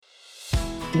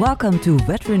Welcome to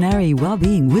Veterinary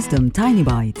Wellbeing Wisdom Tiny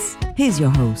Bites. Here's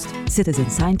your host, citizen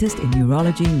scientist in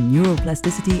neurology,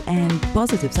 neuroplasticity, and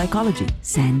positive psychology,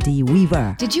 Sandy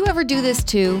Weaver. Did you ever do this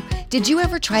too? Did you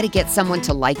ever try to get someone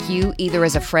to like you, either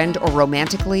as a friend or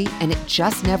romantically, and it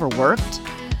just never worked?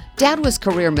 Dad was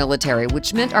career military,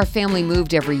 which meant our family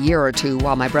moved every year or two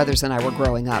while my brothers and I were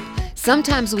growing up.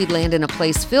 Sometimes we'd land in a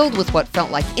place filled with what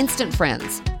felt like instant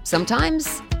friends.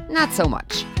 Sometimes, not so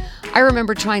much. I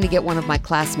remember trying to get one of my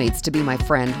classmates to be my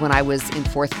friend when I was in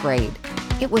 4th grade.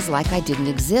 It was like I didn't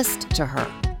exist to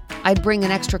her. I'd bring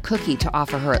an extra cookie to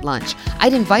offer her at lunch.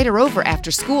 I'd invite her over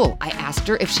after school. I asked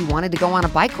her if she wanted to go on a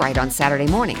bike ride on Saturday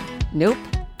morning. Nope,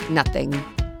 nothing,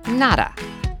 nada.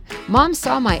 Mom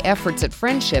saw my efforts at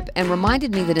friendship and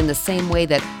reminded me that in the same way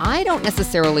that I don't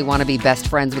necessarily want to be best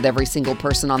friends with every single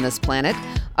person on this planet,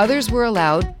 others were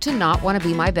allowed to not want to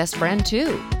be my best friend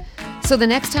too. So the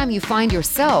next time you find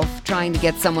yourself trying to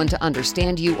get someone to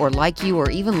understand you or like you or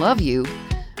even love you,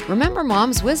 remember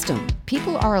Mom's wisdom.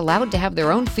 People are allowed to have their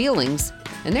own feelings,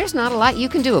 and there's not a lot you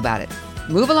can do about it.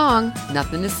 Move along.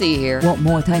 Nothing to see here. Want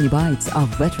more tiny bites of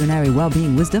veterinary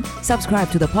well-being wisdom? Subscribe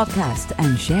to the podcast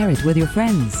and share it with your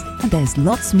friends. And there's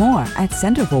lots more at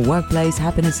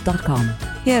centerforworkplacehappiness.com.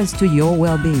 Here's to your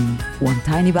well-being, one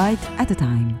tiny bite at a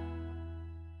time.